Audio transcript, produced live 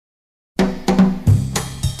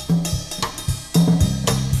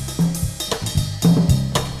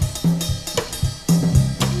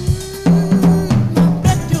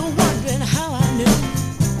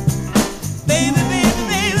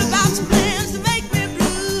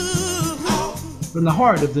From the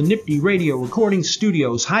heart of the Nifty Radio Recording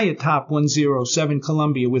Studios, high atop 107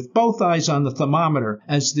 Columbia, with both eyes on the thermometer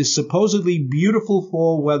as this supposedly beautiful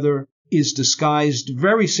fall weather is disguised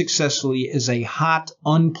very successfully as a hot,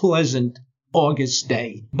 unpleasant August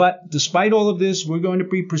day. But despite all of this, we're going to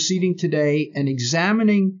be proceeding today and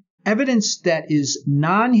examining evidence that is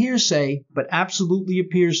non-hearsay but absolutely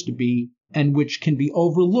appears to be, and which can be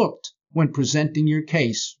overlooked when presenting your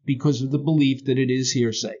case because of the belief that it is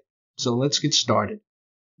hearsay. So let's get started.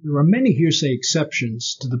 There are many hearsay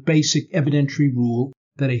exceptions to the basic evidentiary rule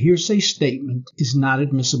that a hearsay statement is not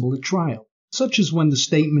admissible at trial, such as when the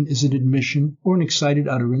statement is an admission or an excited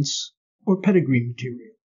utterance or pedigree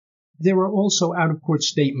material. There are also out-of-court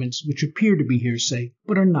statements which appear to be hearsay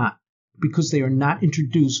but are not, because they are not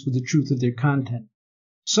introduced for the truth of their content.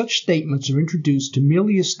 Such statements are introduced to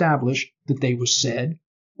merely establish that they were said,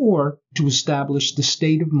 or to establish the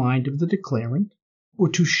state of mind of the declarant, or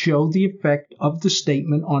to show the effect of the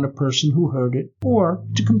statement on a person who heard it, or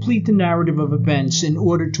to complete the narrative of events in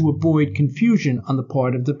order to avoid confusion on the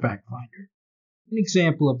part of the fact finder. An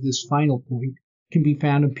example of this final point can be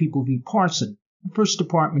found in People v. Parson, a First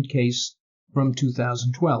Department case from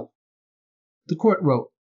 2012. The court wrote,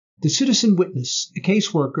 "The citizen witness, a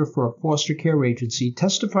caseworker for a foster care agency,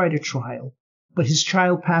 testified at trial, but his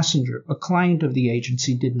child passenger, a client of the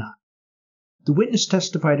agency, did not. The witness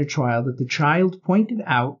testified at trial that the child pointed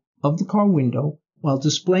out of the car window while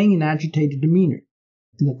displaying an agitated demeanor,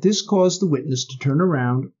 and that this caused the witness to turn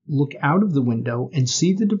around, look out of the window, and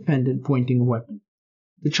see the defendant pointing a weapon.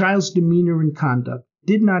 The child's demeanor and conduct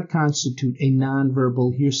did not constitute a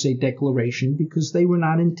nonverbal hearsay declaration because they were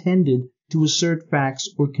not intended to assert facts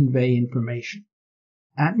or convey information.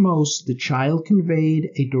 At most, the child conveyed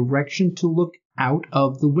a direction to look out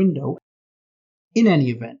of the window. In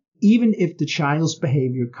any event, even if the child's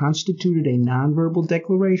behavior constituted a nonverbal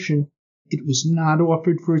declaration, it was not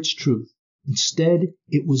offered for its truth. Instead,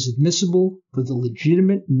 it was admissible for the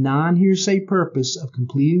legitimate non-hearsay purpose of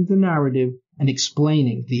completing the narrative and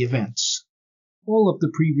explaining the events." All of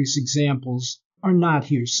the previous examples are not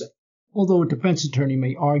hearsay, although a defense attorney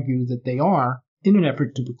may argue that they are in an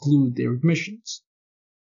effort to preclude their admissions.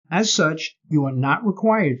 As such, you are not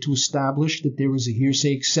required to establish that there is a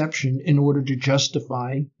hearsay exception in order to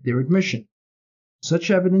justify their admission.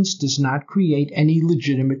 Such evidence does not create any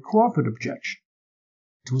legitimate Crawford objection.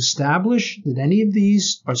 To establish that any of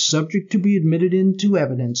these are subject to be admitted into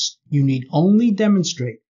evidence, you need only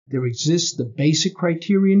demonstrate there exists the basic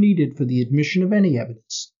criteria needed for the admission of any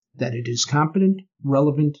evidence, that it is competent,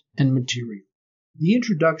 relevant, and material. The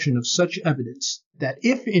introduction of such evidence that,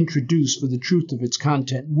 if introduced for the truth of its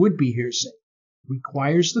content, would be hearsay,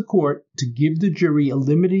 requires the court to give the jury a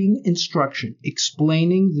limiting instruction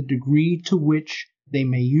explaining the degree to which they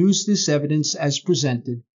may use this evidence as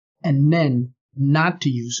presented, and then not to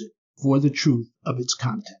use it for the truth of its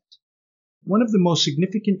content. One of the most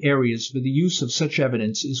significant areas for the use of such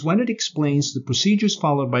evidence is when it explains the procedures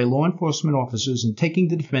followed by law enforcement officers in taking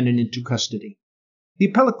the defendant into custody. The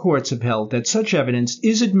appellate courts have held that such evidence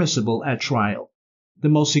is admissible at trial. The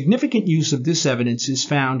most significant use of this evidence is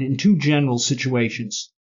found in two general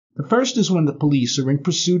situations. The first is when the police are in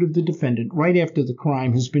pursuit of the defendant right after the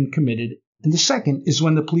crime has been committed, and the second is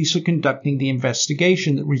when the police are conducting the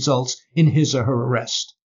investigation that results in his or her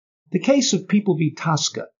arrest. The case of People v.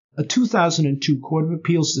 Tosca, a 2002 Court of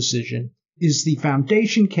Appeals decision, is the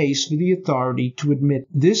foundation case for the authority to admit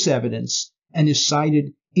this evidence and is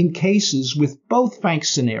cited in cases with both fact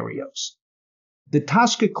scenarios. The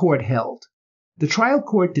Tosca court held, the trial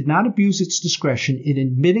court did not abuse its discretion in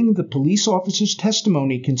admitting the police officer's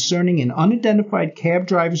testimony concerning an unidentified cab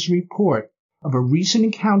driver's report of a recent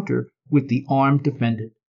encounter with the armed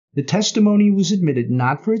defendant. The testimony was admitted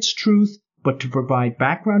not for its truth, but to provide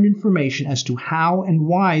background information as to how and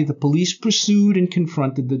why the police pursued and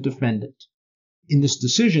confronted the defendant. In this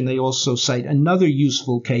decision, they also cite another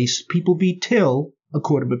useful case, People v. Till, a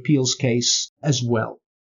Court of Appeals case as well.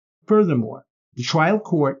 Furthermore, the trial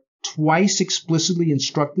court twice explicitly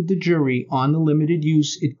instructed the jury on the limited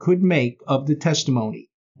use it could make of the testimony,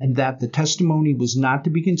 and that the testimony was not to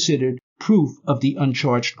be considered proof of the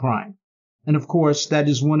uncharged crime. And of course, that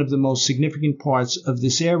is one of the most significant parts of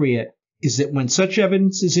this area, is that when such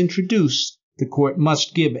evidence is introduced, the court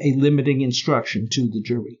must give a limiting instruction to the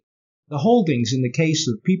jury. The holdings in the case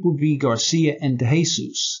of People v. Garcia and De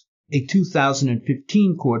Jesus, a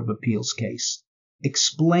 2015 Court of Appeals case,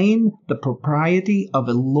 explain the propriety of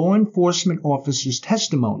a law enforcement officer's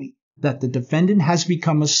testimony that the defendant has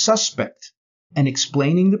become a suspect and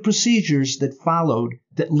explaining the procedures that followed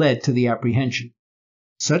that led to the apprehension.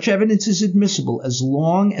 Such evidence is admissible as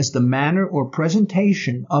long as the manner or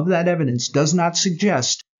presentation of that evidence does not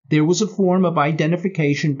suggest there was a form of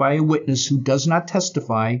identification by a witness who does not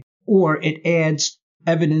testify, or it adds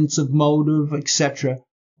evidence of motive, etc.,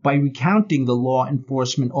 by recounting the law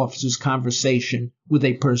enforcement officer's conversation with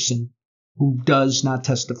a person who does not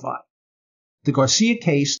testify. The Garcia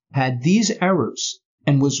case had these errors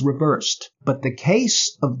and was reversed, but the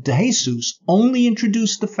case of DeJesus only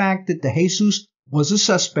introduced the fact that DeJesus was a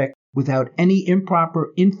suspect without any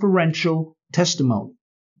improper inferential testimony,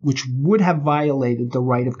 which would have violated the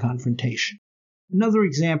right of confrontation. Another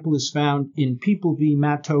example is found in People v.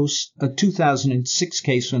 Matos, a 2006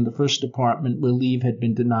 case from the First Department where leave had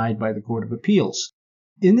been denied by the Court of Appeals.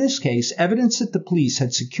 In this case, evidence that the police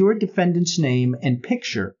had secured defendant's name and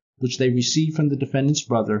picture, which they received from the defendant's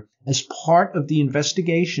brother, as part of the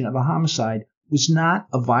investigation of a homicide was not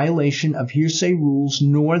a violation of hearsay rules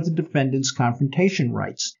nor the defendant's confrontation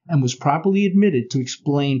rights, and was properly admitted to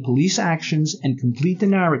explain police actions and complete the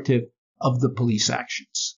narrative of the police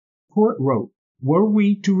actions. The court wrote, "Were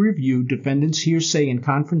we to review defendant's hearsay and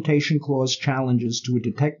confrontation clause challenges to a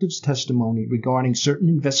detective's testimony regarding certain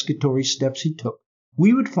investigatory steps he took,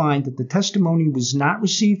 we would find that the testimony was not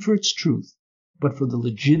received for its truth, but for the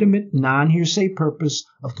legitimate non-hearsay purpose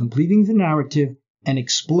of completing the narrative and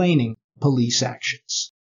explaining police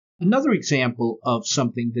actions." Another example of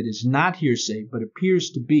something that is not hearsay but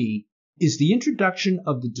appears to be is the introduction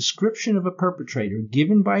of the description of a perpetrator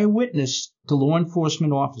given by a witness to law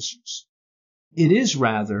enforcement officers. It is,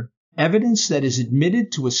 rather, evidence that is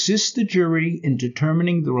admitted to assist the jury in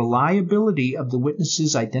determining the reliability of the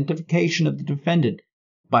witness's identification of the defendant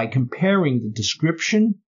by comparing the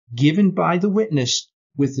description given by the witness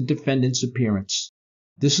with the defendant's appearance.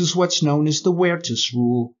 This is what's known as the Huertas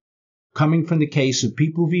rule, coming from the case of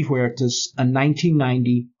People v. Huertas, a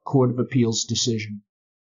 1990 Court of Appeals decision.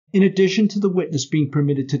 In addition to the witness being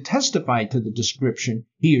permitted to testify to the description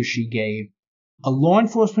he or she gave, a law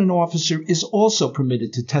enforcement officer is also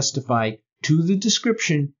permitted to testify to the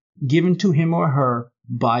description given to him or her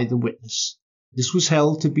by the witness. This was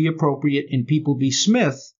held to be appropriate in People v.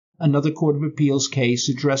 Smith, another Court of Appeals case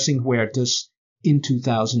addressing Huertas in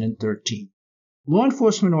 2013. Law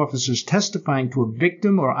enforcement officers testifying to a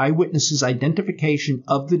victim or eyewitness's identification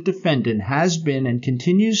of the defendant has been and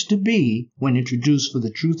continues to be, when introduced for the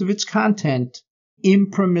truth of its content,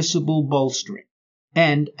 impermissible bolstering,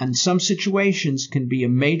 and in some situations can be a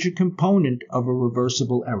major component of a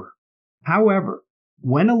reversible error. However,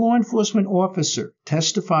 when a law enforcement officer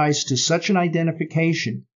testifies to such an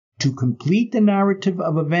identification to complete the narrative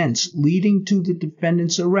of events leading to the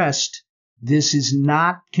defendant's arrest, this is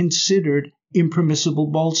not considered impermissible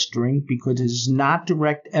bolstering because it is not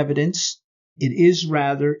direct evidence. It is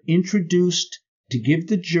rather introduced to give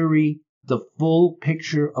the jury the full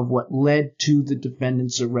picture of what led to the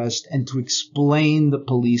defendant's arrest and to explain the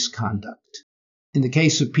police conduct. In the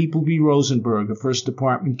case of People v. Rosenberg, a First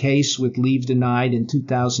Department case with leave denied in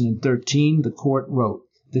 2013, the court wrote,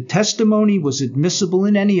 "The testimony was admissible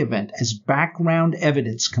in any event as background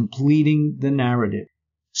evidence completing the narrative.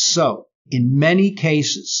 So, in many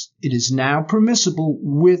cases, it is now permissible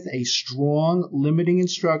with a strong limiting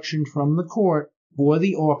instruction from the court for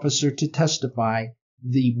the officer to testify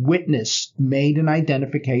the witness made an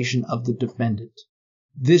identification of the defendant.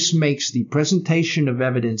 This makes the presentation of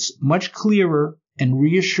evidence much clearer and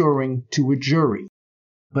reassuring to a jury.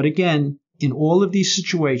 But again, in all of these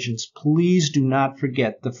situations, please do not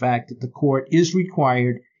forget the fact that the court is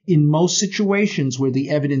required, in most situations where the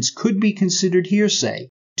evidence could be considered hearsay,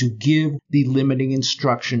 to give the limiting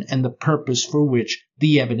instruction and the purpose for which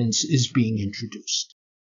the evidence is being introduced.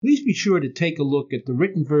 Please be sure to take a look at the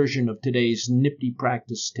written version of today's nifty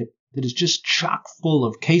practice tip that is just chock full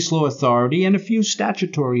of case law authority and a few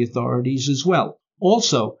statutory authorities as well.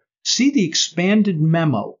 Also, see the expanded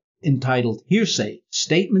memo entitled Hearsay,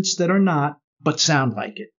 Statements That Are Not But Sound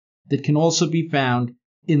Like It, that can also be found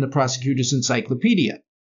in the Prosecutor's Encyclopedia.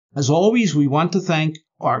 As always, we want to thank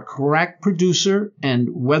our crack producer and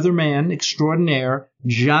weatherman extraordinaire,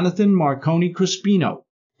 Jonathan Marconi Crispino.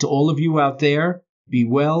 To all of you out there, be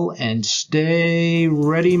well and stay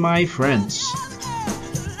ready, my friends.